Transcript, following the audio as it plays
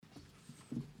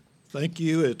Thank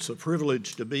you. It's a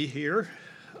privilege to be here.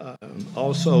 I'm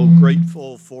also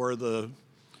grateful for the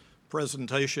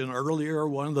presentation earlier.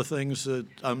 One of the things that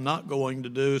I'm not going to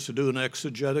do is to do an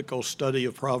exegetical study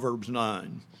of Proverbs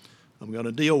 9. I'm going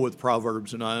to deal with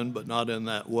Proverbs 9, but not in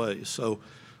that way. So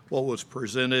what was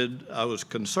presented, I was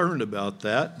concerned about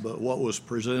that, but what was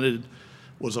presented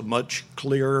was a much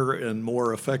clearer and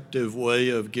more effective way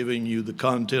of giving you the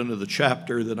content of the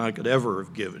chapter than I could ever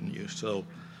have given you. So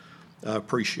I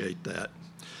appreciate that.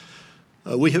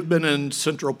 We have been in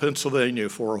central Pennsylvania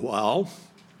for a while,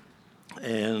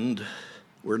 and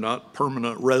we're not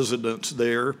permanent residents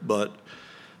there, but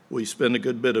we spend a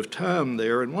good bit of time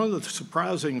there. And one of the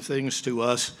surprising things to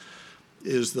us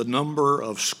is the number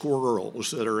of squirrels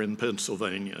that are in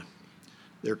Pennsylvania.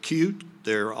 They're cute,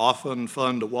 they're often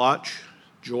fun to watch.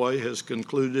 Joy has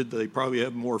concluded they probably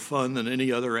have more fun than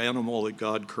any other animal that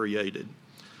God created.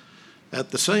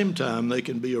 At the same time, they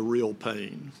can be a real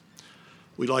pain.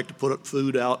 We like to put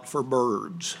food out for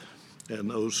birds, and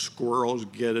those squirrels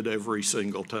get it every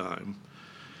single time.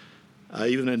 I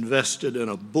even invested in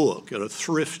a book at a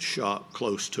thrift shop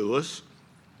close to us.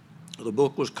 The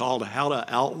book was called How to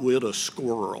Outwit a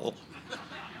Squirrel.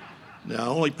 Now, I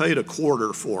only paid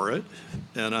 $0.25 for it,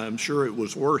 and I'm sure it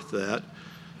was worth that,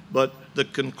 but the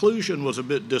conclusion was a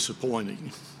bit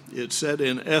disappointing. It said,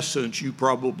 in essence, you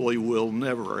probably will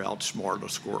never outsmart a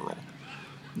squirrel.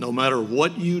 No matter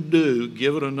what you do,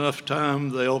 give it enough time,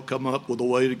 they'll come up with a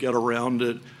way to get around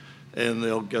it, and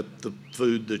they'll get the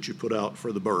food that you put out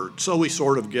for the birds. So we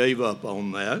sort of gave up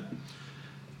on that,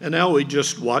 and now we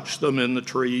just watch them in the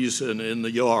trees and in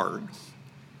the yard.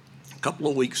 A couple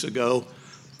of weeks ago,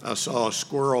 I saw a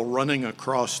squirrel running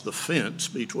across the fence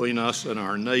between us and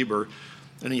our neighbor,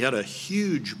 and he had a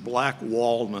huge black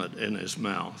walnut in his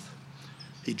mouth.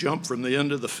 He jumped from the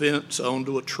end of the fence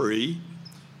onto a tree.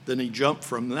 Then he jumped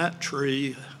from that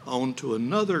tree onto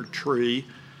another tree.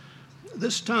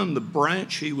 This time the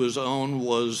branch he was on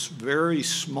was very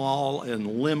small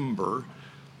and limber,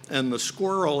 and the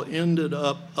squirrel ended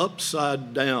up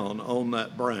upside down on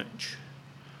that branch.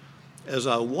 As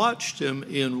I watched him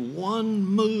in one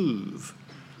move,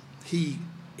 he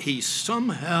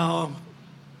somehow,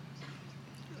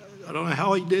 I don't know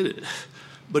how he did it,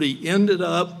 but he ended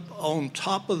up on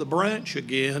top of the branch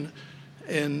again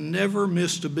and never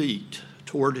missed a beat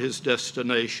toward his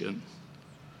destination.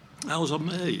 I was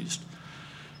amazed.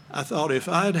 I thought if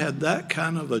I'd had that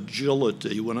kind of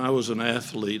agility when I was an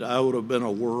athlete, I would have been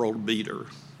a world beater.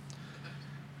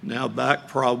 Now back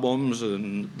problems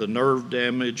and the nerve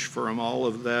damage from all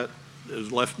of that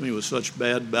has left me with such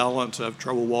bad balance, I have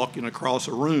trouble walking across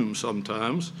a room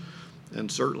sometimes, and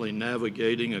certainly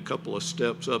navigating a couple of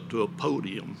steps up to a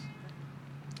podium.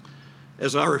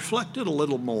 As I reflected a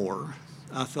little more,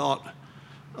 I thought,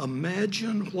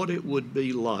 imagine what it would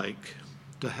be like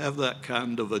to have that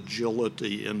kind of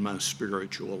agility in my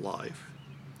spiritual life.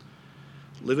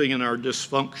 Living in our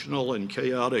dysfunctional and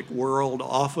chaotic world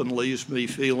often leaves me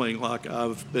feeling like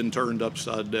I've been turned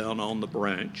upside down on the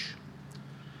branch.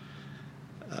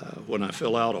 When I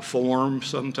fill out a form,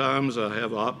 sometimes I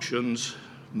have options,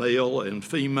 male and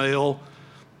female,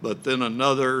 but then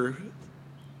another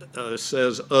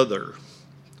says other.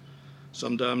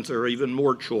 Sometimes there are even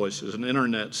more choices. An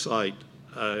internet site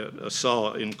I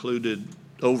saw included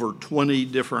over 20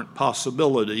 different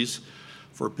possibilities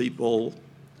for people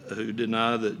who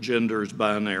deny that gender is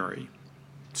binary.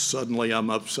 Suddenly I'm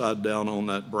upside down on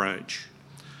that branch.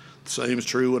 The same is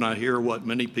true when I hear what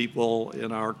many people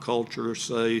in our culture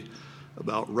say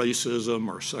about racism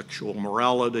or sexual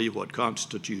morality, what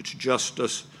constitutes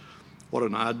justice, what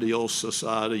an ideal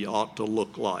society ought to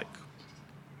look like.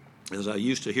 As I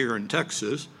used to hear in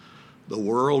Texas, the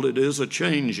world, it is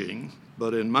a-changing,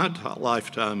 but in my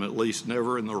lifetime at least,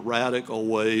 never in the radical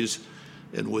ways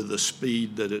and with the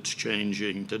speed that it's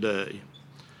changing today.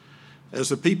 As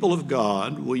the people of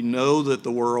God, we know that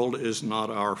the world is not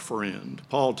our friend.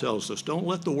 Paul tells us, don't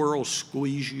let the world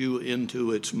squeeze you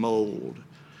into its mold.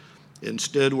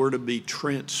 Instead, we're to be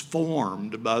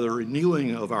transformed by the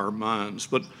renewing of our minds.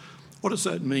 But what does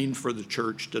that mean for the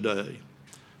church today?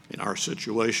 Our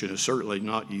situation is certainly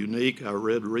not unique. I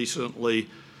read recently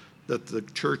that the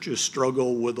church's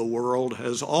struggle with the world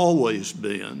has always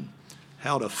been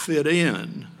how to fit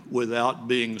in without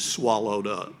being swallowed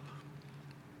up.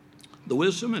 The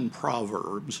wisdom in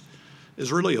Proverbs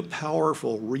is really a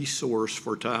powerful resource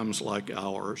for times like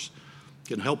ours. It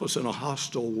can help us in a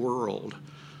hostile world.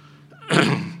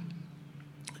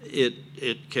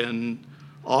 It can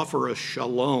offer us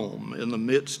shalom in the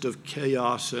midst of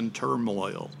chaos and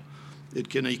turmoil. It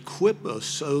can equip us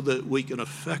so that we can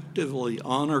effectively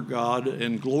honor God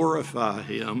and glorify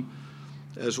Him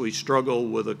as we struggle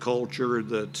with a culture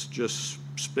that's just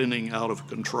spinning out of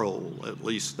control. At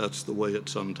least that's the way it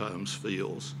sometimes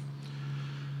feels.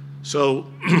 So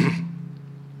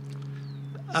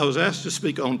I was asked to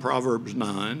speak on Proverbs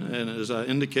 9, and as I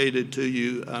indicated to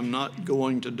you, I'm not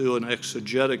going to do an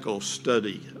exegetical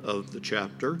study of the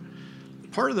chapter.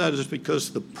 Part of that is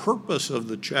because the purpose of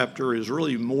the chapter is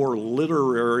really more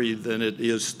literary than it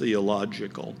is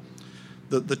theological.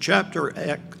 The chapter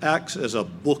acts as a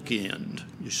bookend.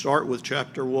 You start with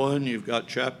chapter 1, you've got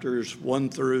chapters 1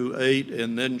 through 8,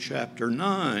 and then chapter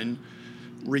 9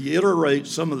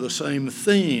 reiterates some of the same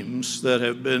themes that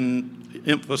have been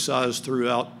emphasized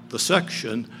throughout the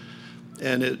section,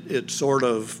 and it sort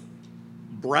of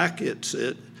brackets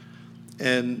it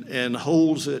and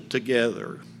holds it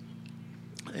together.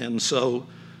 And so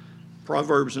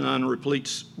Proverbs 9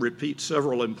 repeats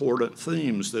several important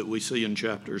themes that we see in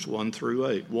chapters 1 through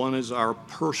 8. One is our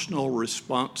personal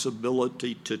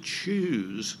responsibility to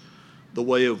choose the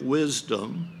way of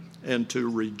wisdom and to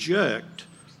reject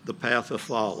the path of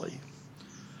folly.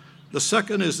 The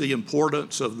second is the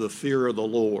importance of the fear of the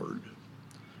Lord.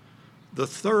 The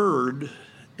third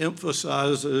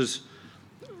emphasizes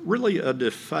really a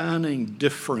defining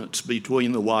difference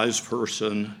between the wise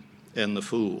person and the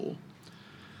fool.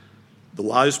 The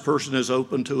wise person is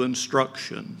open to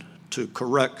instruction, to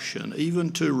correction,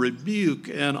 even to rebuke,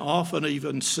 and often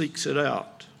even seeks it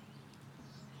out.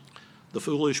 The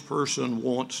foolish person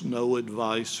wants no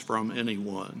advice from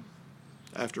anyone.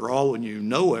 After all, when you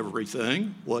know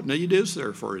everything, what need is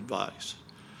there for advice?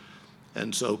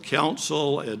 And so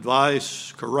counsel,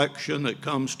 advice, correction that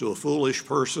comes to a foolish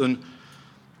person,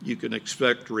 you can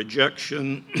expect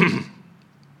rejection,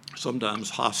 sometimes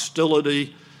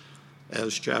hostility,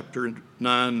 as chapter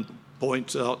 9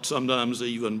 points out, sometimes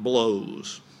even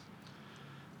blows.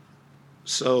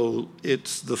 So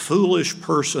it's the foolish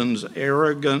person's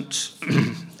arrogance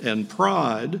and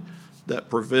pride that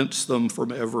prevents them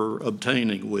from ever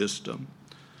obtaining wisdom.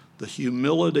 The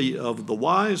humility of the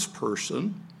wise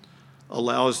person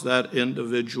allows that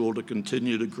individual to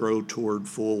continue to grow toward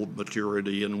full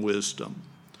maturity and wisdom.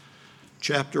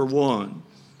 Chapter 1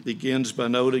 begins by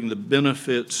noting the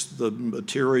benefits the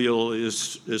material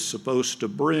is supposed to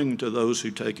bring to those who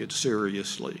take it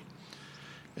seriously.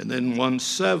 And then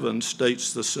 1:7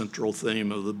 states the central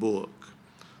theme of the book.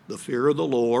 The fear of the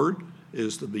Lord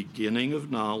is the beginning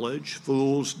of knowledge.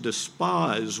 Fools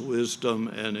despise wisdom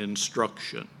and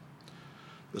instruction.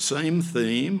 The same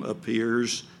theme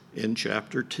appears in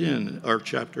chapter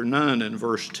 9 and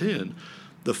verse 10.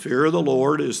 The fear of the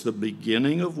Lord is the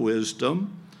beginning of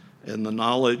wisdom, and the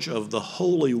knowledge of the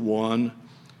Holy One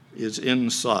is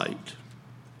insight.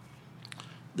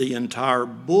 The entire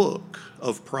book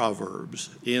of Proverbs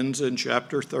ends in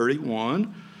chapter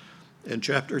 31, and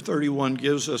chapter 31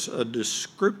 gives us a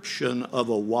description of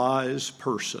a wise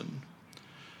person.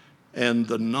 And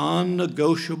the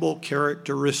non-negotiable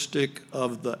characteristic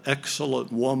of the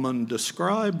excellent woman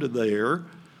described there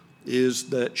is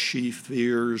that she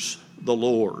fears the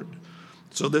Lord.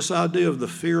 So this idea of the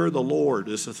fear of the Lord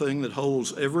is the thing that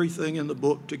holds everything in the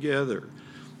book together.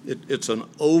 It's an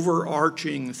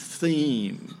overarching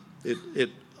theme.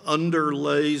 It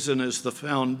underlays and is the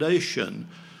foundation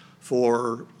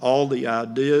for all the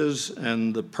ideas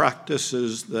and the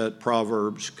practices that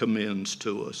Proverbs commends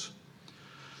to us.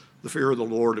 The fear of the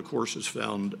Lord, of course, is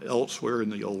found elsewhere in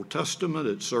the Old Testament.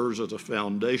 It serves as a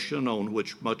foundation on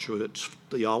which much of its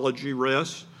theology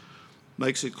rests.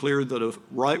 Makes it clear that a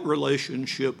right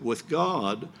relationship with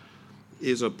God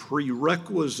is a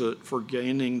prerequisite for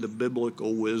gaining the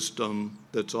biblical wisdom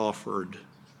that's offered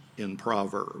in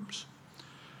Proverbs.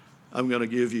 I'm going to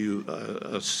give you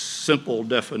a simple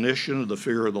definition of the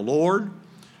fear of the Lord.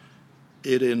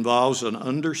 It involves an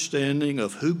understanding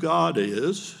of who God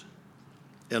is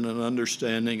and an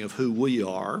understanding of who we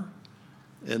are,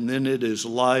 and then it is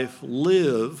life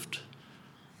lived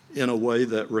in a way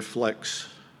that reflects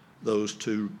those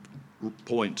 2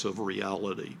 points of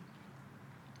reality.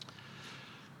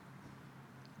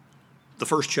 The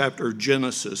first chapter of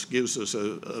Genesis gives us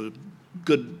a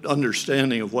good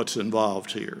understanding of what's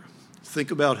involved here. Think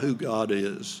about who God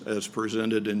is as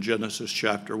presented in Genesis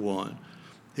chapter 1.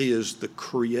 He is the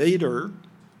creator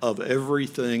of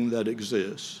everything that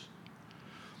exists.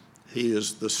 He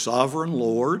is the sovereign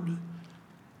Lord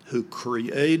who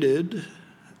created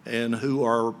and who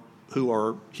are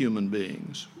human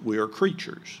beings. We are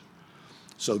creatures.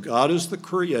 So God is the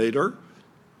creator.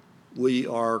 We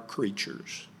are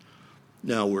creatures.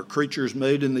 Now, we're creatures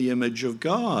made in the image of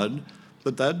God,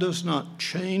 but that does not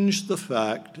change the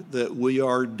fact that we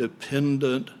are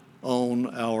dependent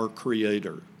on our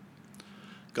Creator.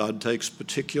 God takes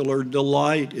particular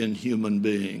delight in human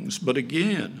beings. But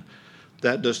again,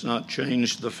 that does not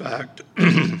change the fact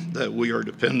that we are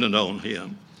dependent on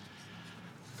him.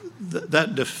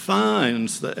 That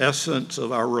defines the essence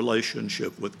of our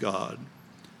relationship with God.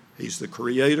 He's the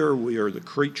creator, we are the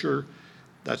creature.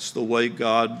 That's the way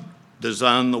God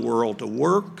designed the world to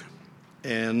work,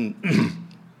 and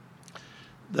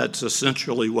that's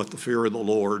essentially what the fear of the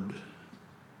Lord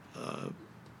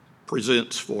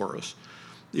presents for us.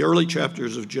 The early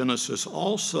chapters of Genesis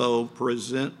also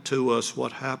present to us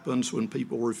what happens when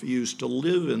people refuse to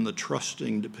live in the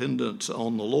trusting dependence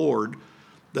on the Lord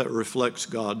that reflects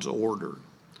God's order.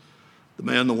 The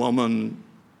man and the woman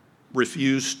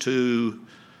refused to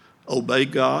obey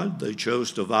God. They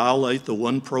chose to violate the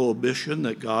one prohibition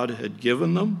that God had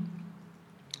given them,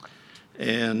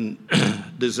 and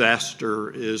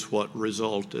disaster is what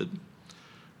resulted.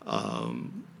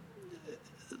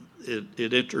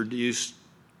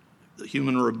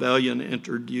 Human rebellion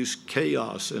introduced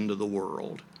chaos into the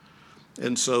world.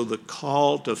 And so the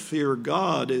call to fear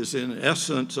God is in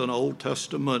essence an Old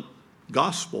Testament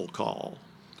gospel call,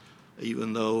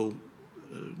 even though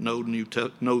no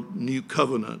new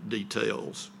covenant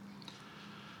details.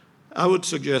 I would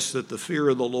suggest that the fear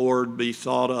of the Lord be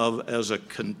thought of as a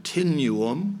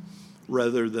continuum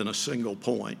rather than a single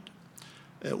point.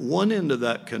 At one end of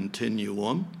that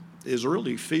continuum is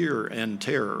really fear and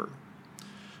terror.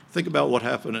 Think about what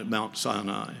happened at Mount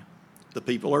Sinai. The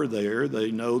people are there.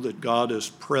 They know that God is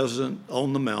present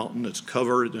on the mountain. It's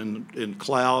covered in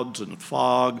clouds and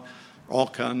fog, all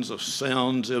kinds of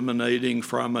sounds emanating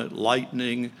from it,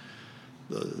 lightning,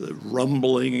 the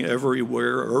rumbling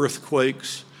everywhere,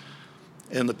 earthquakes.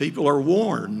 And the people are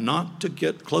warned not to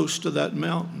get close to that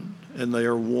mountain. And they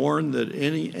are warned that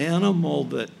any animal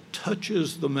that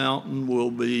touches the mountain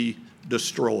will be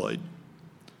destroyed.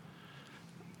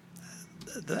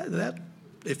 That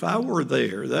if I were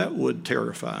there, that would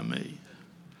terrify me.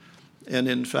 And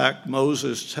in fact,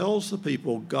 Moses tells the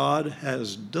people, God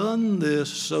has done this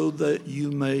so that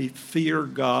you may fear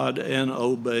God and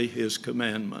obey his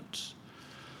commandments.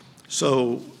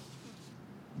 So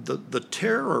the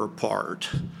terror part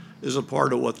is a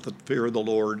part of what the fear of the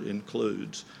Lord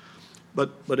includes.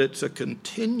 But it's a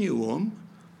continuum,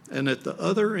 and at the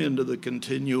other end of the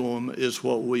continuum is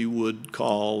what we would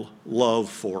call love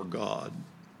for God.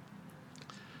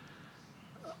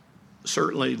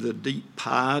 Certainly the deep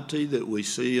piety that we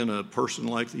see in a person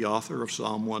like the author of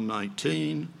Psalm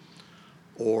 119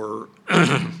 or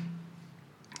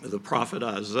the prophet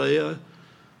Isaiah,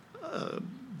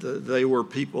 they were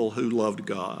people who loved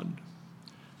God.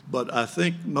 But I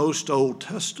think most Old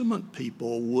Testament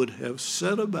people would have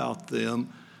said about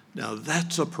them, now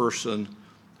that's a person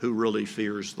who really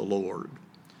fears the Lord.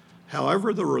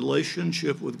 However the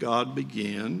relationship with God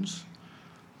begins,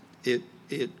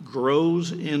 it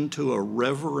grows into a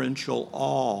reverential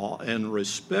awe and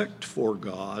respect for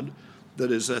God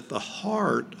that is at the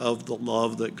heart of the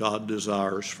love that God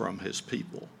desires from his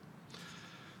people.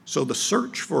 So the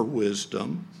search for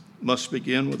wisdom must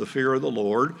begin with the fear of the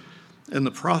Lord, and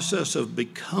the process of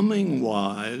becoming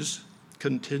wise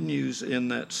continues in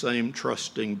that same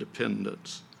trusting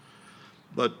dependence.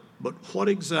 But what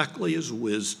exactly is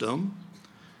wisdom,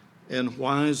 and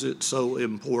why is it so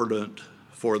important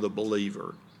for the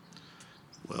believer?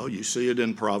 Well, you see it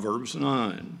in Proverbs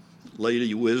 9.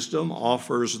 Lady Wisdom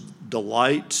offers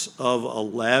delights of a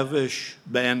lavish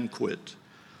banquet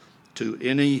to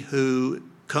any who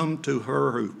come to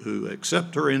her, who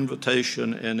accept her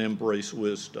invitation and embrace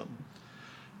wisdom.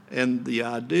 And the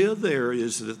idea there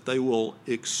is that they will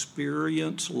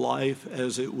experience life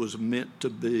as it was meant to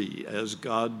be, as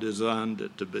God designed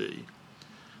it to be.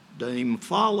 Dame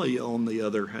Folly, on the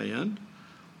other hand,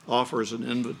 offers an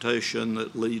invitation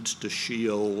that leads to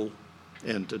Sheol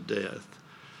and to death.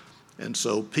 And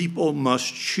so people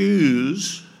must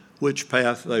choose which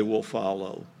path they will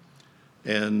follow.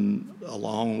 And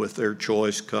along with their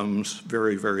choice comes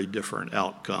very, very different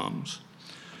outcomes.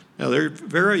 Now, there are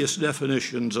various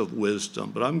definitions of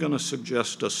wisdom, but I'm going to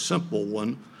suggest a simple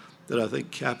one that I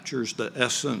think captures the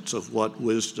essence of what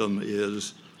wisdom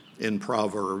is in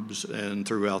Proverbs and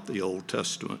throughout the Old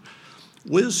Testament.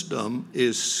 Wisdom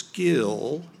is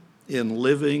skill in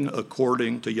living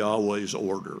according to Yahweh's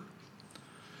order.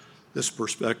 This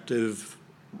perspective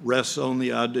rests on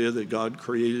the idea that God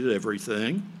created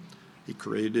everything. He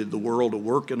created the world to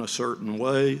work in a certain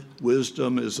way.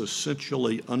 Wisdom is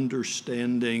essentially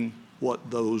understanding what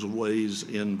those ways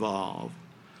involve.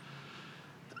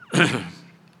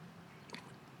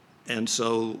 And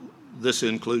so this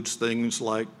includes things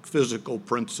like physical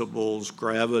principles,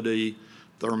 gravity,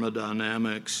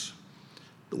 thermodynamics,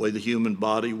 the way the human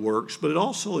body works, but it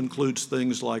also includes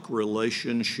things like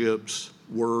relationships,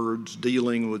 words,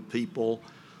 dealing with people.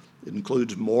 It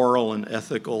includes moral and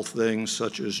ethical things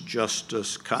such as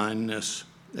justice, kindness,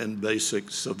 and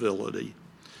basic civility.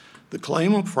 The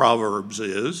claim of Proverbs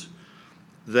is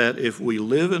that if we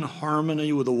live in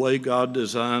harmony with the way God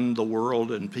designed the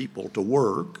world and people to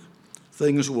work,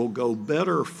 things will go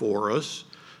better for us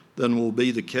than will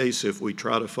be the case if we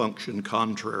try to function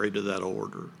contrary to that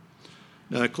order.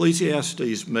 Now,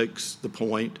 Ecclesiastes makes the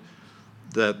point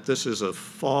that this is a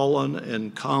fallen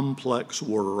and complex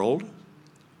world,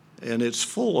 and it's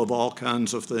full of all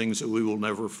kinds of things that we will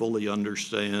never fully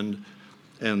understand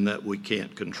and that we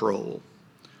can't control.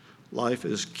 Life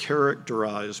is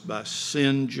characterized by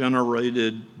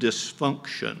sin-generated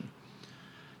dysfunction,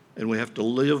 and we have to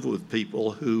live with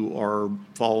people who are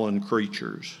fallen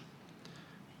creatures.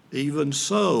 Even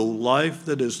so, life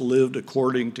that is lived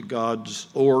according to God's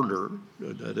order,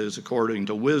 that is, according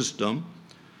to wisdom,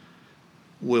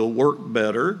 will work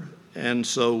better, and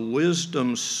so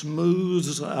wisdom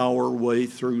smooths our way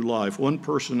through life. One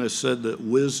person has said that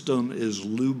wisdom is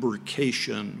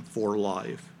lubrication for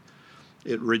life.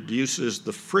 It reduces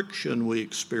the friction we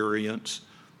experience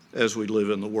as we live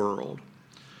in the world.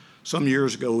 Some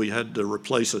years ago, we had to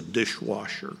replace a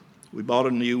dishwasher. We bought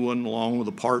a new one along with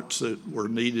the parts that were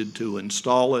needed to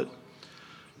install it.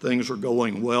 Things were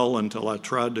going well until I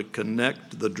tried to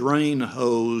connect the drain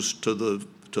hose to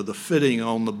the fitting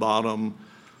on the bottom,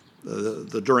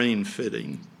 the drain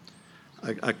fitting.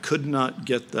 I could not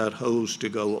get that hose to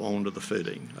go onto the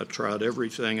fitting. I tried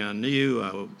everything I knew.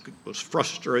 I was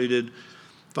frustrated.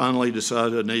 Finally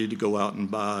decided I needed to go out and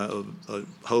buy a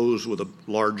hose with a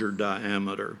larger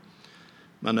diameter.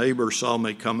 My neighbor saw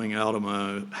me coming out of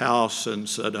my house and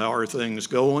said, "How are things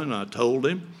going?" I told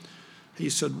him.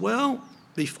 He said, "Well,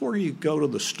 before you go to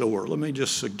the store, let me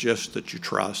just suggest that you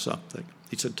try something."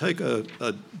 He said, "Take a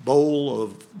bowl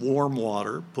of warm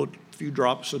water, put a few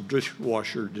drops of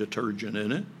dishwasher detergent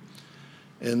in it,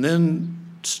 and then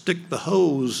stick the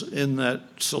hose in that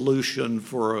solution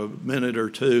for a minute or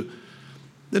two,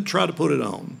 then try to put it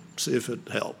on, see if it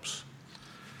helps."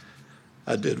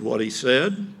 I did what he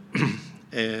said,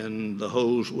 and the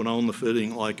hose went on the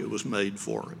fitting like it was made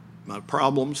for it. My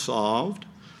problem solved,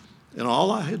 and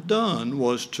all I had done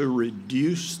was to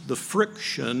reduce the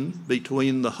friction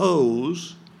between the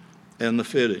hose and the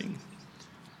fitting.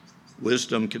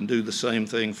 Wisdom can do the same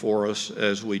thing for us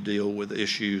as we deal with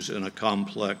issues in a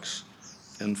complex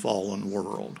and fallen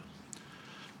world.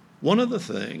 One of the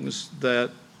things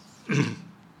that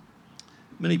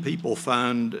many people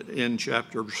find in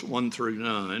chapters 1 through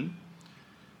 9,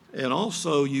 and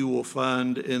also you will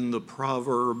find in the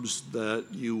Proverbs that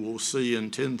you will see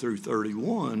in 10 through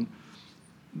 31,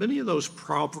 many of those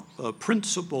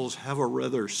principles have a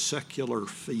rather secular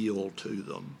feel to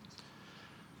them.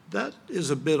 That is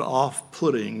a bit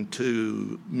off-putting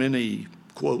to many,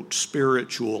 quote,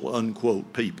 spiritual,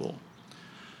 unquote, people.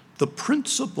 The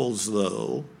principles,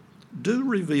 though, do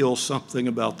reveal something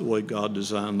about the way God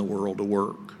designed the world to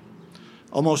work.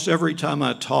 Almost every time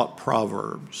I taught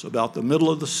Proverbs, about the middle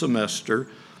of the semester,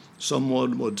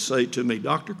 someone would say to me,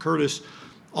 "Dr. Curtis,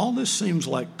 all this seems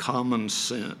like common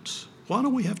sense. Why do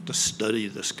we have to study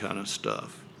this kind of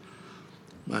stuff?"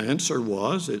 My answer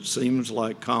was, it seems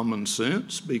like common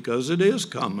sense because it is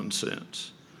common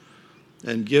sense.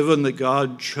 And given that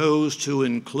God chose to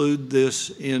include this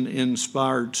in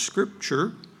inspired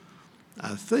scripture,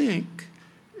 I think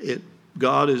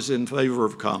God is in favor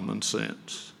of common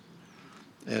sense.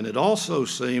 And it also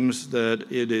seems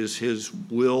that it is his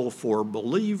will for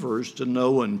believers to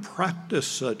know and practice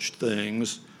such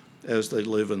things as they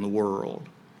live in the world.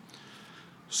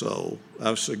 So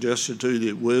I've suggested to you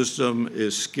that wisdom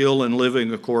is skill in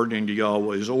living according to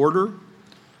Yahweh's order.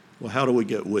 Well, how do we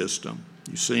get wisdom?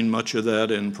 You've seen much of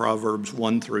that in Proverbs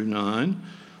 1 through 9.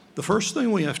 The first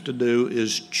thing we have to do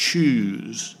is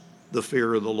choose the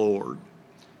fear of the Lord,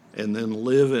 and then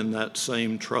live in that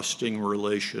same trusting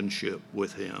relationship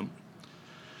with him.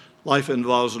 Life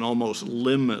involves an almost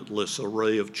limitless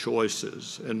array of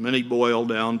choices, and many boil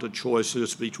down to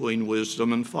choices between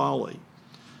wisdom and folly.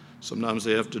 Sometimes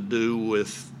they have to do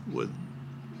with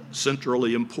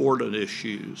centrally important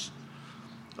issues.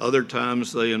 Other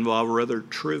times they involve rather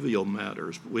trivial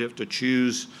matters. We have to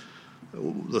choose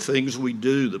the things we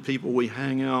do, the people we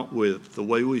hang out with, the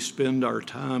way we spend our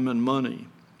time and money.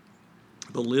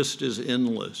 The list is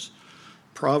endless.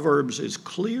 Proverbs is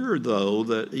clear, though,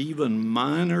 that even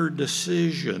minor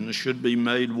decisions should be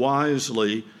made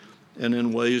wisely and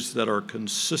in ways that are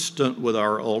consistent with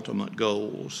our ultimate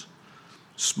goals.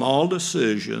 Small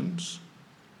decisions,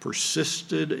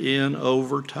 persisted in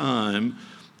over time,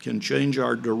 can change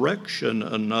our direction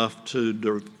enough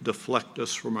to deflect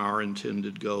us from our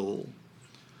intended goal.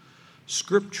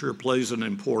 Scripture plays an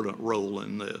important role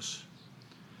in this,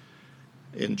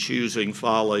 in choosing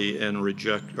folly and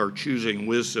choosing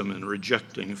wisdom and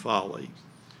rejecting folly.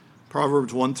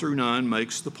 Proverbs 1-9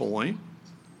 makes the point.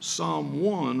 Psalm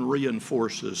 1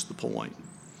 reinforces the point.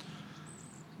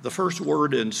 The first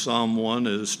word in Psalm 1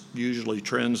 is usually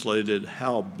translated,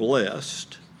 how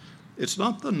blessed. It's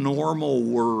not the normal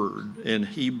word in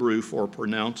Hebrew for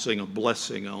pronouncing a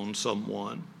blessing on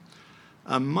someone.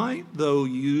 I might, though,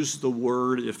 use the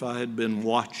word if I had been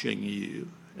watching you,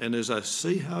 and as I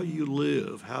see how you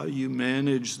live, how you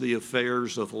manage the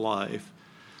affairs of life,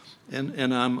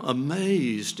 and I'm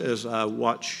amazed as I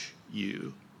watch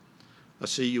you. I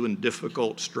see you in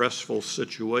difficult, stressful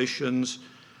situations,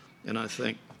 and I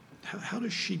think, how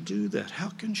does she do that? How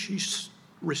can she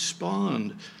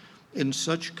respond in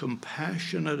such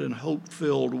compassionate and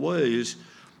hope-filled ways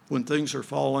when things are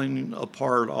falling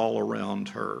apart all around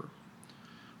her?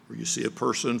 Or you see a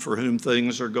person for whom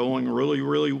things are going really,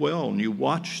 really well, and you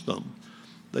watch them.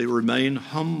 They remain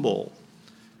humble,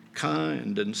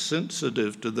 kind, and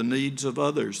sensitive to the needs of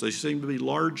others. They seem to be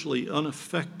largely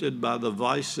unaffected by the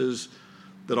vices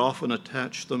that often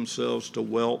attach themselves to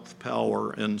wealth,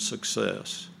 power, and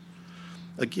success.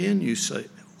 Again, you say,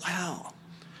 wow,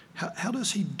 how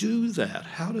does he do that?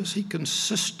 How does he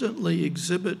consistently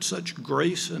exhibit such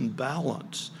grace and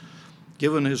balance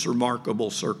given his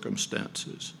remarkable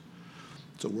circumstances?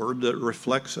 It's a word that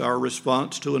reflects our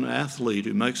response to an athlete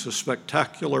who makes a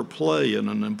spectacular play in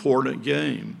an important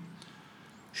game.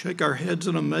 Shake our heads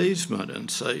in amazement and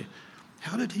say,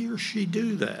 how did he or she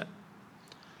do that?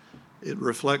 It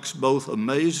reflects both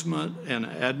amazement and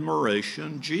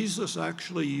admiration. Jesus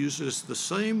actually uses the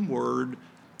same word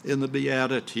in the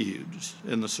Beatitudes,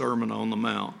 in the Sermon on the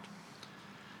Mount.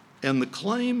 And the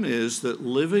claim is that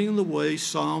living the way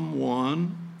Psalm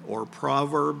 1 or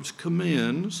Proverbs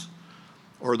commends,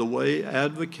 or the way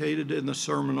advocated in the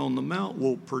Sermon on the Mount,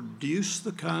 will produce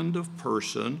the kind of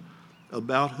person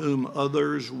about whom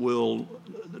others will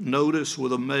notice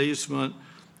with amazement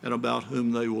and about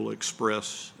whom they will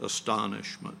express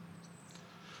astonishment.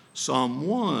 Psalm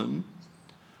 1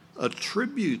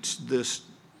 attributes this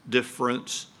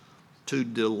difference to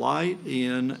delight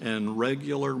in and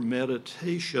regular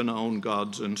meditation on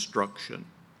God's instruction.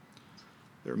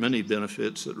 There are many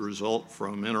benefits that result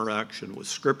from interaction with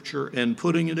Scripture and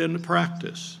putting it into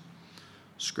practice.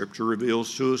 Scripture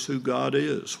reveals to us who God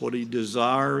is, what he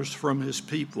desires from his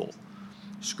people.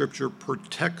 Scripture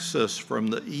protects us from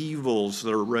the evils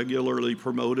that are regularly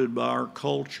promoted by our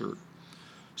culture.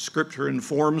 Scripture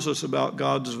informs us about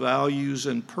God's values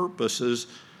and purposes,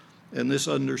 and this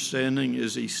understanding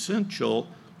is essential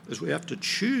as we have to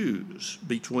choose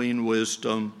between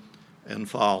wisdom and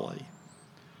folly.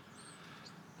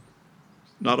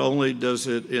 Not only does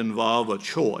it involve a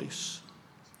choice,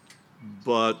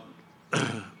 but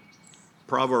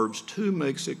Proverbs 2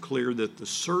 makes it clear that the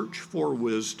search for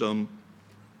wisdom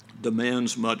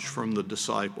demands much from the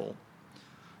disciple.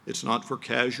 It's not for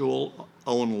casual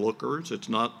onlookers. It's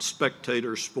not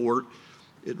spectator sport.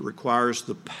 It requires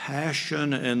the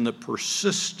passion and the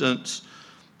persistence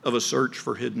of a search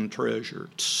for hidden treasure.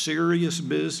 It's serious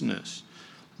business,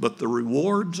 but the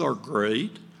rewards are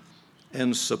great,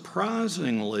 and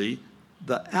surprisingly,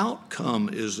 the outcome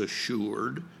is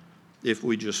assured if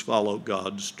we just follow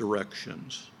God's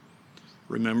directions.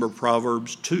 Remember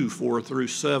Proverbs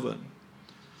 2:4-7.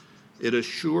 It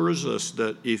assures us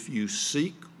that if you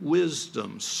seek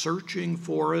wisdom, searching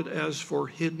for it as for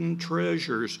hidden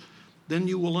treasures, then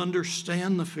you will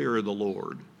understand the fear of the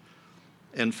Lord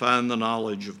and find the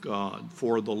knowledge of God.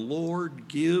 For the Lord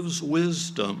gives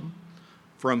wisdom.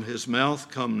 From his mouth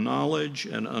come knowledge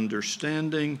and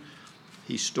understanding.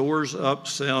 He stores up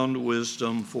sound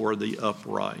wisdom for the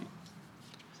upright.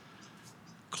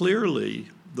 Clearly,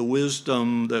 the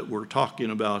wisdom that we're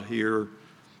talking about here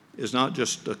is not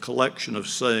just a collection of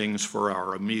sayings for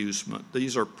our amusement.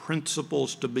 These are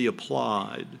principles to be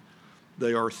applied.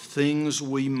 They are things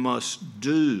we must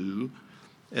do,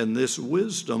 and this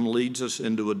wisdom leads us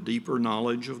into a deeper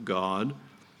knowledge of God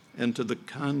and to the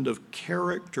kind of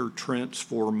character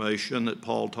transformation that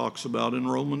Paul talks about in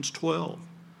Romans 12.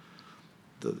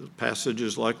 The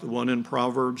passages like the one in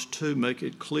Proverbs 2 make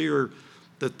it clear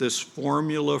that this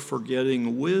formula for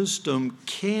getting wisdom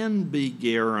can be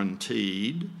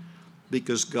guaranteed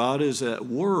because God is at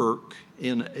work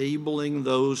enabling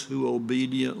those who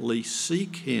obediently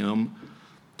seek him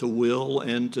to will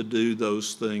and to do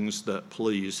those things that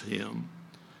please him.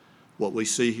 What we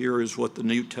see here is what the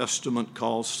New Testament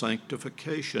calls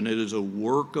sanctification. It is a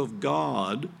work of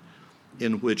God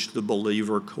in which the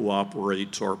believer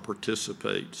cooperates or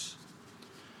participates.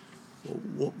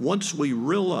 Once we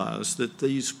realize that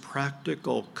these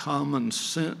practical, common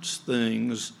sense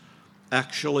things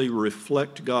actually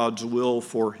reflect God's will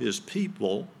for his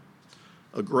people,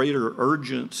 a greater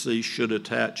urgency should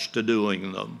attach to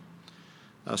doing them.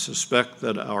 I suspect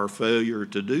that our failure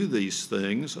to do these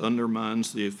things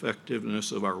undermines the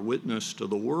effectiveness of our witness to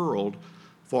the world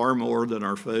far more than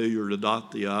our failure to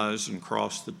dot the I's and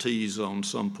cross the T's on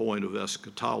some point of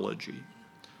eschatology.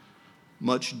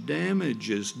 Much damage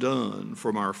is done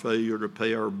from our failure to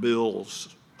pay our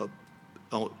bills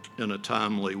in a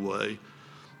timely way,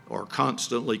 or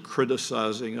constantly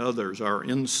criticizing others, our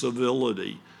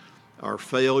incivility, our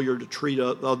failure to treat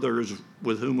others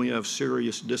with whom we have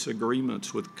serious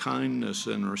disagreements with kindness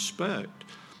and respect.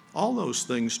 All those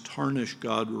things tarnish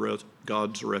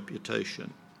God's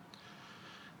reputation.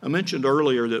 I mentioned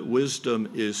earlier that wisdom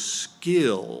is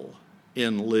skill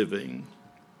in living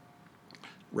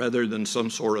rather than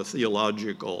some sort of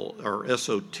theological or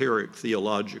esoteric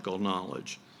theological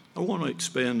knowledge. I want to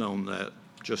expand on that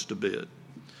just a bit.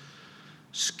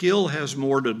 Skill has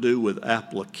more to do with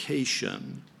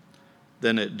application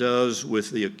than it does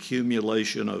with the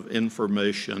accumulation of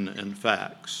information and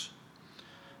facts.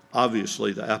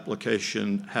 Obviously, the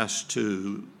application has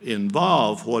to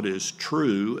involve what is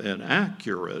true and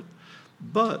accurate,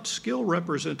 but skill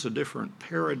represents a different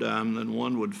paradigm than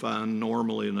one would find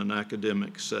normally in an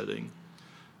academic setting.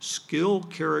 Skill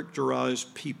characterizes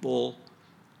people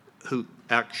who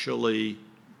actually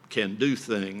can do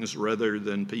things rather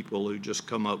than people who just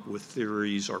come up with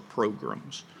theories or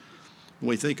programs. When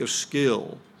we think of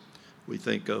skill, we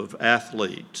think of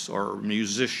athletes or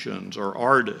musicians or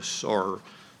artists or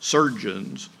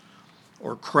surgeons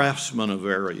or craftsmen of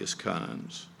various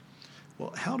kinds.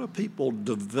 Well, how do people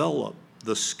develop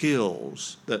the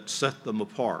skills that set them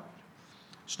apart?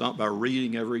 It's not by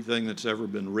reading everything that's ever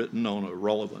been written on a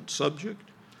relevant subject.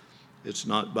 It's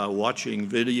not by watching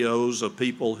videos of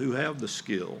people who have the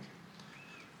skill.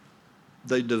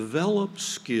 They develop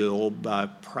skill by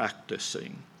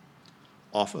practicing.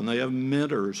 Often they have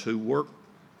mentors who work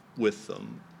with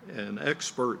them and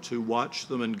experts who watch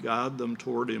them and guide them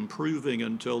toward improving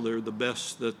until they're the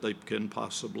best that they can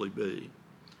possibly be.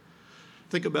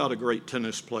 Think about a great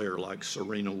tennis player like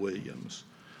Serena Williams.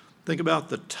 Think about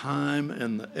the time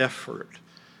and the effort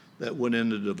that went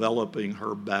into developing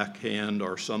her backhand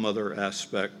or some other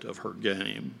aspect of her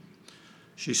game.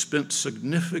 She spent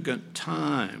significant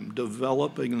time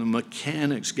developing the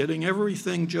mechanics, getting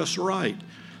everything just right.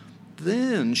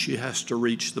 Then she has to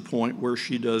reach the point where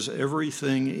she does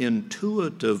everything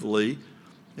intuitively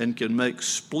and can make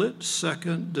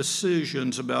split-second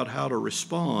decisions about how to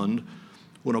respond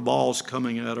when a ball's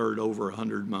coming at her at over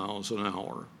 100 miles an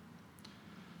hour.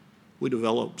 We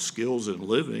develop skills in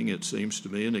living, it seems to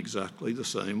me, in exactly the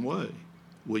same way.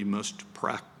 We must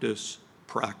practice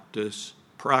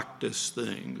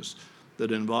things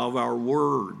that involve our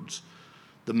words,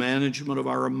 the management of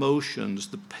our emotions,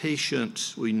 the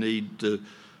patience we need to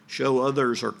show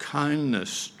others, or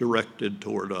kindness directed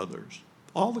toward others.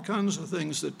 All the kinds of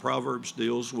things that Proverbs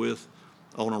deals with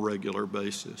on a regular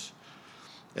basis.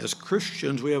 As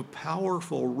Christians, we have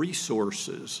powerful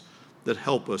resources that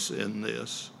help us in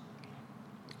this.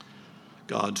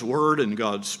 God's Word and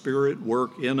God's Spirit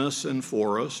work in us and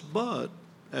for us, but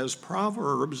as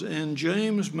Proverbs and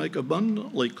James make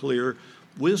abundantly clear,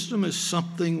 wisdom is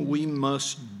something we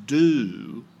must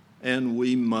do and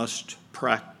we must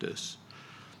practice.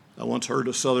 I once heard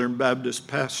a Southern Baptist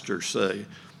pastor say,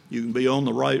 you can be on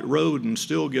the right road and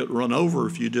still get run over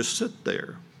if you just sit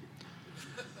there.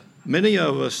 Many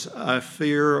of us, I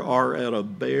fear, are at a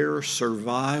bare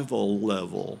survival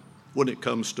level when it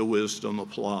comes to wisdom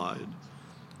applied.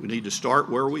 We need to start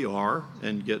where we are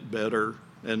and get better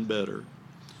and better.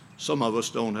 Some of us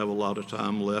don't have a lot of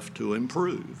time left to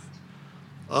improve.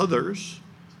 Others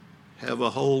have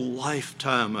a whole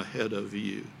lifetime ahead of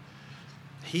you.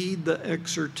 Heed the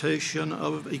exhortation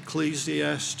of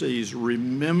Ecclesiastes.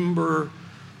 Remember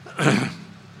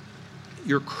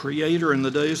your Creator in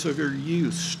the days of your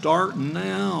youth. Start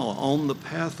now on the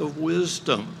path of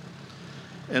wisdom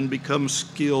and become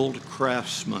skilled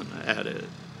craftsmen at it.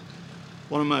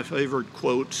 One of my favorite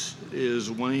quotes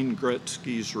is Wayne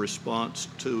Gretzky's response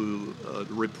to a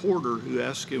reporter who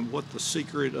asked him what the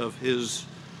secret of his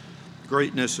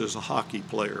greatness as a hockey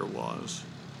player was.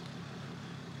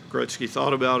 Gretzky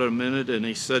thought about it a minute and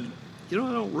he said, I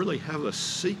don't really have a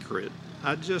secret.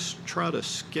 I just try to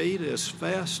skate as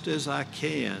fast as I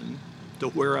can to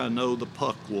where I know the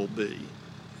puck will be.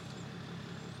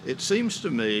 It seems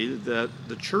to me that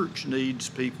the church needs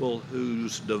people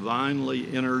whose divinely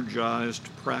energized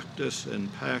practice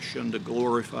and passion to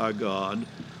glorify God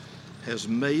has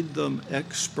made them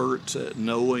experts at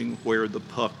knowing where the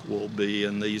puck will be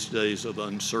in these days of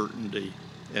uncertainty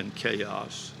and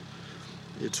chaos.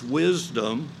 It's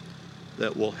wisdom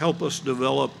that will help us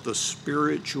develop the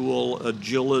spiritual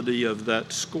agility of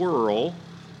that squirrel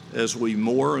as we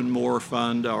more and more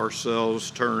find ourselves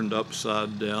turned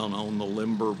upside down on the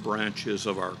limber branches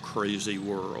of our crazy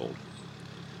world.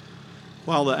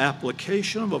 While the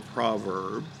application of a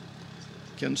proverb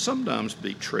can sometimes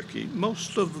be tricky,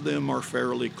 most of them are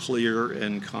fairly clear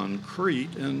and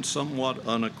concrete and somewhat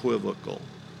unequivocal.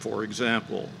 For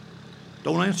example,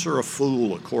 don't answer a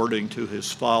fool according to his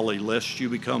folly, lest you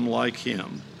become like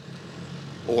him.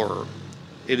 Or,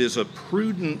 it is a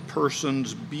prudent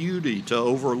person's beauty to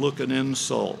overlook an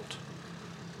insult.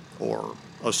 Or,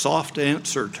 a soft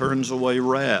answer turns away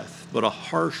wrath, but a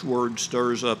harsh word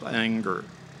stirs up anger.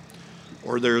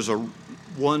 Or there's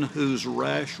one whose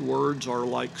rash words are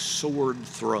like sword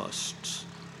thrusts,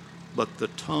 but the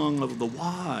tongue of the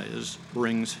wise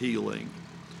brings healing.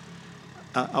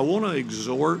 I want to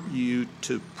exhort you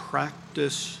to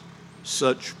practice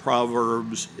such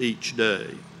proverbs each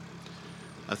day.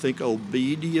 I think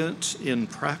obedience in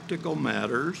practical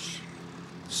matters,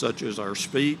 such as our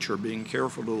speech or being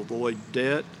careful to avoid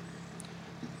debt,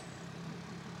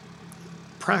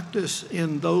 practice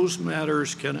in those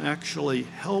matters can actually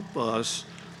help us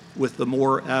with the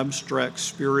more abstract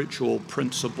spiritual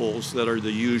principles that are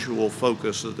the usual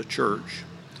focus of the church.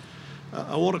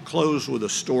 I want to close with a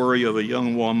story of a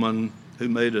young woman who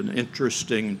made an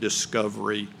interesting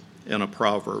discovery in a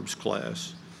Proverbs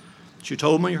class. She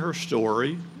told me her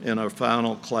story in a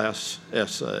final class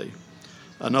essay.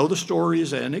 I know the story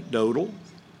is anecdotal.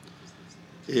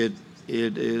 It's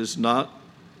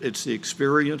the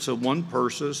experience of one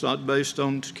person. It's not based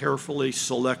on carefully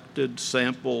selected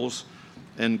samples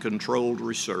and controlled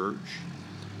research.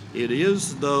 It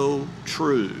is, though,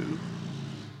 true,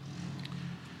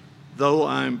 though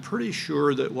I'm pretty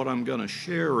sure that what I'm going to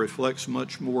share reflects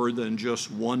much more than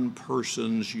just one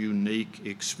person's unique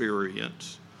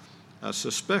experience. I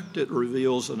suspect it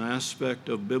reveals an aspect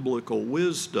of biblical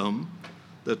wisdom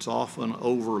that's often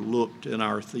overlooked in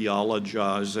our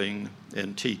theologizing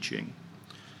and teaching.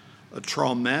 A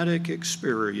traumatic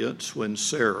experience when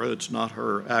Sarah, it's not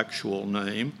her actual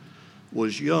name,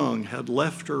 was young, had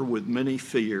left her with many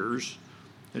fears,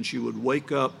 and she would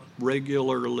wake up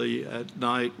regularly at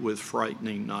night with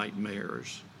frightening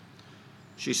nightmares.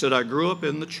 She said, I grew up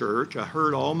in the church. I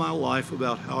heard all my life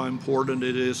about how important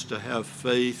it is to have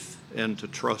faith and to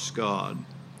trust God.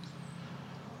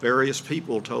 Various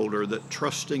people told her that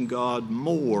trusting God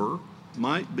more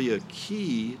might be a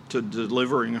key to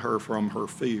delivering her from her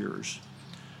fears.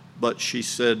 But she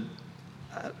said,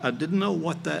 I didn't know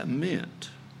what that meant.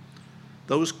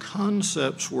 Those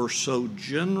concepts were so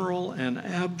general and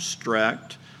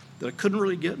abstract that I couldn't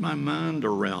really get my mind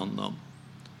around them.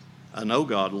 I know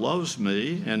God loves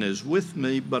me and is with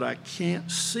me, but I can't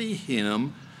see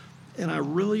him, and I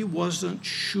really wasn't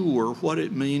sure what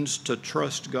it means to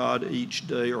trust God each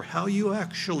day or how you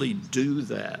actually do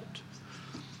that.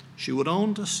 She went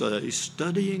on to say,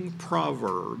 studying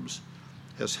Proverbs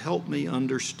has helped me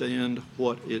understand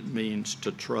what it means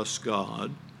to trust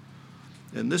God.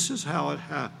 And this is how it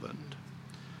happened.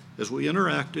 As we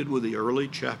interacted with the early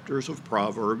chapters of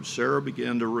Proverbs, Sarah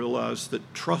began to realize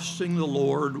that trusting the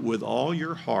Lord with all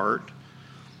your heart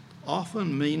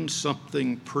often means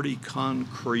something pretty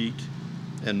concrete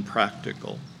and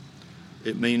practical.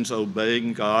 It means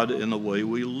obeying God in the way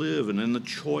we live and in the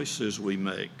choices we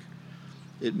make.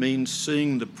 It means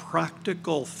seeing the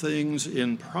practical things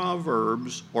in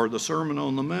Proverbs or the Sermon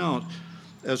on the Mount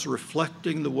as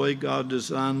reflecting the way God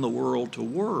designed the world to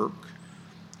work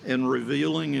and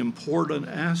revealing important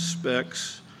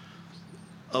aspects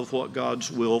of what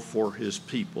God's will for his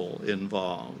people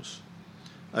involves.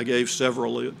 I gave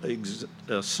several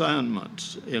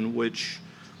assignments in which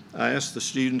I asked the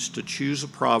students to choose a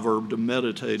proverb to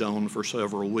meditate on for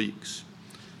several weeks.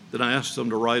 Then I asked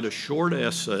them to write a short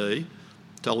essay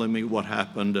telling me what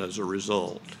happened as a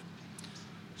result.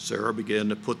 Sarah began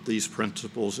to put these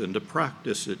principles into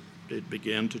practice. It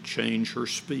began to change her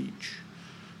speech,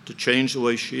 to change the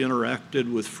way she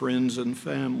interacted with friends and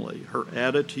family, her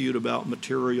attitude about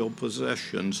material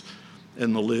possessions,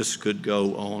 and the list could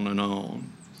go on and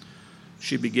on.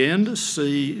 She began to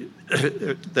see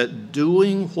that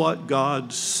doing what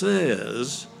God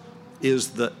says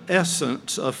is the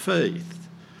essence of faith.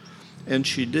 And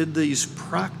she did these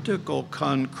practical,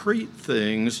 concrete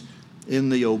things in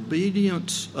the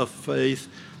obedience of faith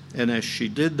And as she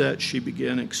did that, she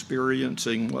began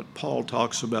experiencing what Paul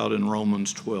talks about in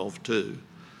Romans 12:2.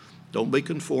 Don't be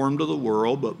conformed to the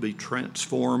world, but be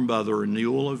transformed by the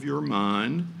renewal of your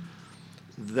mind,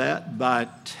 that by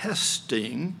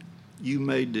testing you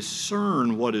may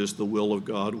discern what is the will of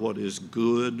God, what is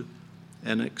good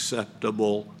and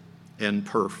acceptable and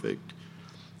perfect.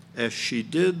 As she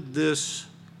did this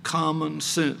common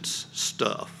sense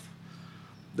stuff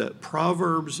that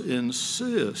Proverbs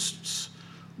insists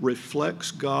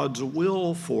reflects God's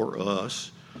will for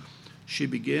us, she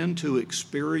began to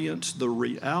experience the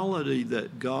reality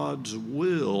that God's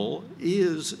will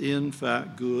is in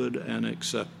fact good and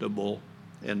acceptable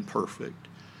and perfect.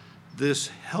 This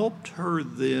helped her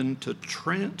then to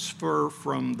transfer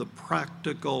from the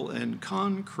practical and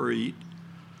concrete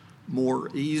more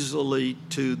easily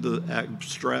to the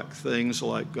abstract things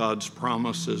like God's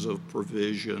promises of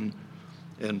provision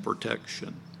and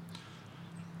protection.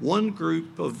 One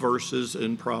group of verses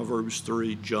in Proverbs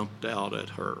 3 jumped out at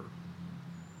her.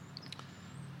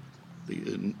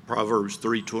 In Proverbs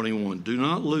 3:21, do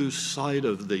not lose sight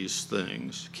of these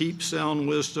things. Keep sound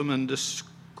wisdom and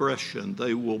discretion.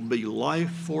 They will be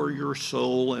life for your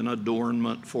soul and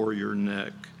adornment for your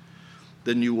neck.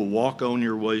 Then you will walk on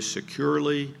your way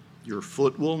securely. Your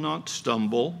foot will not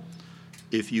stumble.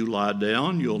 If you lie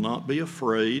down, you'll not be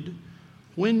afraid.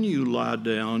 When you lie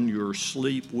down, your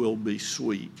sleep will be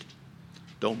sweet.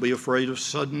 Don't be afraid of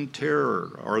sudden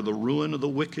terror or the ruin of the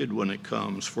wicked when it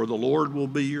comes, for the Lord will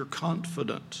be your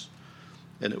confidence,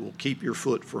 and it will keep your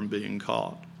foot from being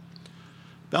caught.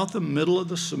 About the middle of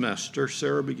the semester,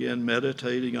 Sarah began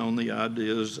meditating on the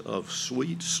ideas of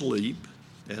sweet sleep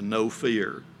and no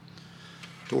fear.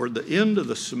 Toward the end of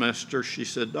the semester, she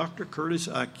said, Dr. Curtis,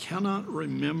 I cannot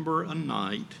remember a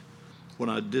night when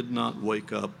I did not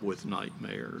wake up with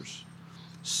nightmares.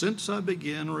 Since I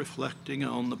began reflecting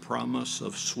on the promise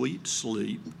of sweet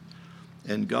sleep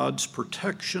and God's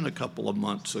protection a couple of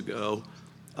months ago,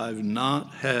 I've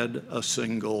not had a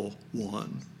single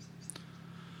one.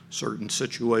 Certain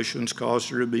situations caused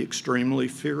her to be extremely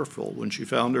fearful. When she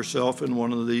found herself in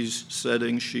one of these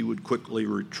settings, she would quickly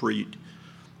retreat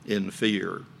in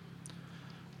fear.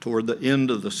 Toward the end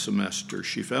of the semester,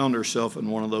 she found herself in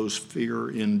one of those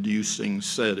fear-inducing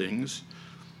settings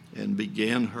and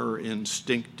began her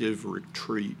instinctive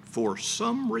retreat. For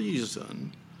some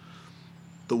reason,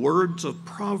 the words of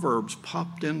Proverbs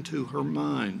popped into her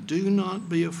mind. Do not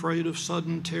be afraid of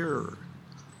sudden terror.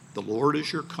 The Lord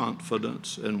is your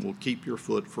confidence and will keep your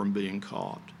foot from being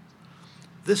caught.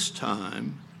 This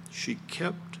time, she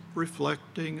kept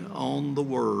reflecting on the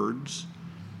words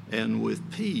and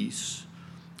with peace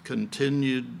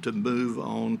continued to move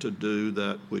on to do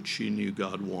that which she knew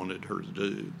God wanted her to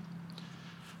do.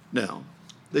 Now,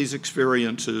 these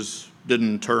experiences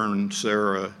didn't turn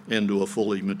Sarah into a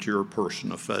fully mature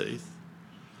person of faith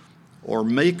or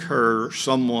make her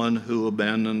someone who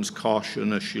abandons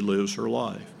caution as she lives her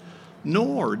life,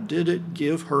 nor did it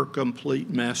give her complete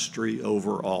mastery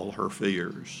over all her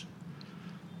fears.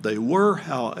 They were,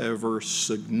 however,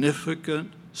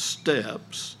 significant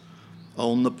steps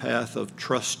on the path of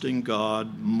trusting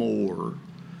God more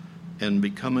and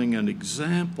becoming an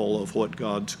example of what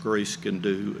God's grace can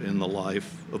do in the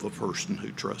life of a person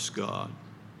who trusts God.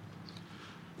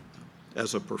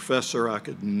 As a professor, I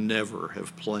could never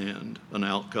have planned an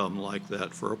outcome like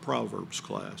that for a Proverbs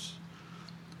class.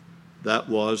 That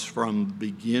was from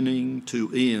beginning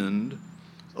to end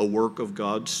a work of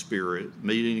God's Spirit,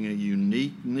 meeting a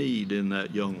unique need in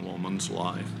that young woman's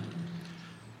life.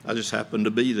 I just happened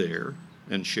to be there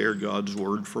and shared God's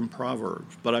word from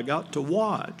Proverbs. But I got to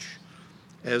watch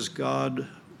as God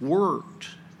worked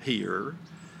here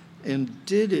and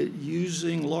did it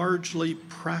using largely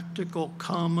practical,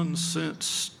 common sense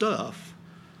stuff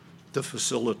to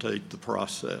facilitate the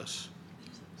process.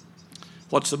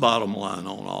 What's the bottom line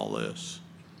on all this?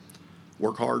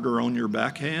 Work harder on your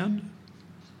backhand?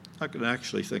 I can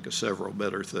actually think of several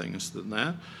better things than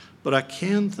that, but I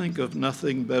can think of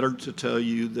nothing better to tell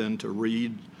you than to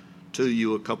read to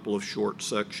you a couple of short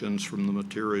sections from the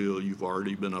material you've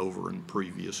already been over in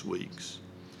previous weeks.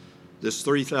 This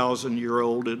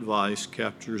 3,000-year-old advice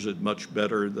captures it much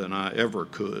better than I ever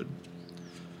could.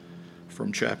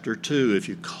 From chapter 2, if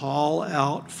you call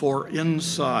out for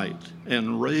insight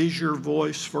and raise your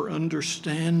voice for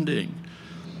understanding,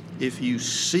 if you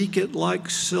seek it like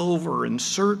silver and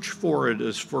search for it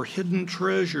as for hidden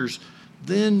treasures,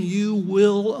 then you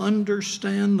will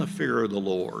understand the fear of the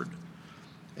Lord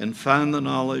and find the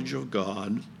knowledge of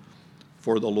God,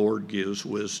 for the Lord gives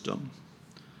wisdom.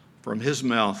 From his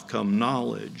mouth come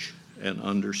knowledge and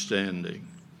understanding.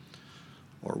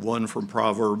 or one from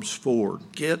Proverbs 4.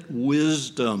 Get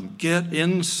wisdom, get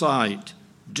insight.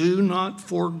 Do not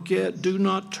forget, do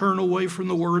not turn away from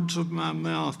the words of my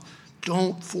mouth.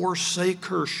 Don't forsake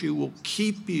her, she will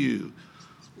keep you.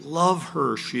 Love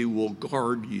her, she will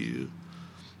guard you.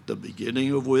 The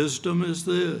beginning of wisdom is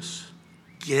this: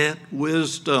 get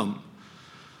wisdom.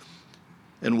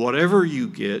 And whatever you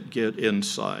get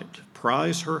insight.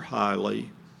 Prize her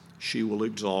highly. She will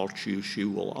exalt you. She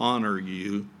will honor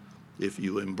you if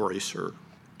you embrace her.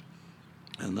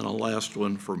 And then a last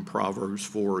one from Proverbs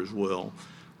 4 as well.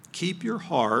 Keep your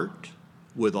heart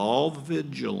with all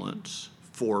vigilance,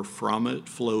 for from it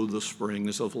flow the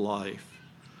springs of life.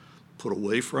 Put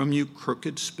away from you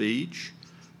crooked speech.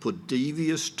 Put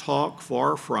devious talk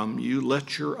far from you.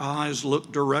 Let your eyes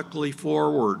look directly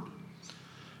forward,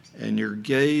 and your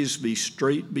gaze be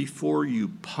straight before you.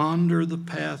 Ponder the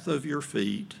path of your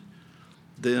feet,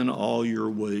 then all your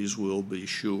ways will be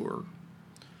sure.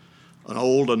 An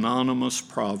old anonymous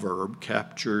proverb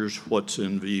captures what's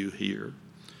in view here.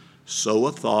 Sow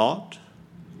a thought,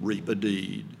 reap a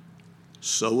deed.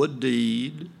 Sow a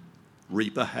deed,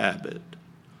 reap a habit.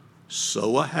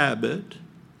 Sow a habit,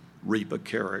 reap a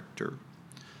character.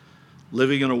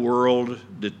 Living in a world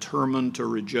determined to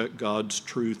reject God's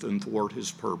truth and thwart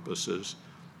his purposes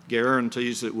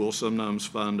guarantees that we'll sometimes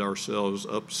find ourselves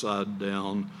upside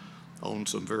down on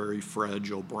some very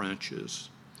fragile branches.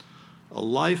 A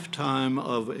lifetime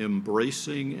of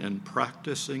embracing and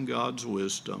practicing God's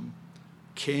wisdom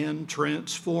can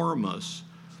transform us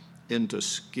into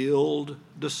skilled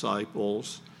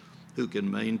disciples who can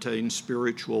maintain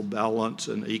spiritual balance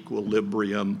and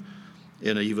equilibrium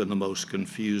in even the most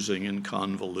confusing and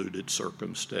convoluted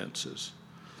circumstances.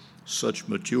 Such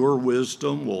mature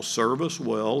wisdom will serve us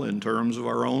well in terms of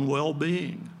our own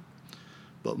well-being,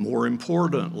 but more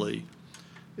importantly,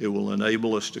 it will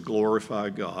enable us to glorify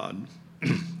God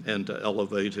and to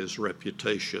elevate his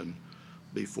reputation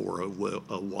before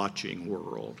a watching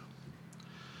world.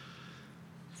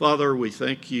 Father, we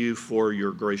thank you for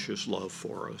your gracious love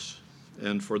for us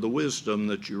and for the wisdom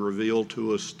that you reveal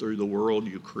to us through the world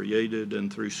you created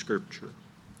and through Scripture.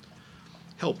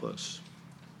 Help us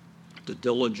to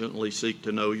diligently seek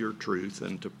to know your truth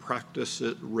and to practice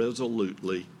it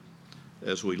resolutely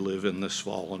as we live in this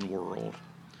fallen world.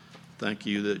 Thank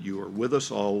you that you are with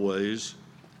us always,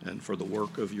 and for the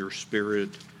work of your Spirit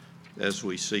as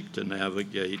we seek to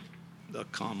navigate a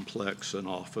complex and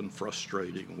often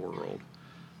frustrating world.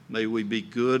 May we be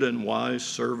good and wise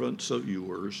servants of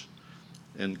yours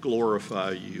and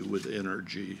glorify you with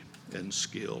energy and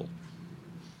skill.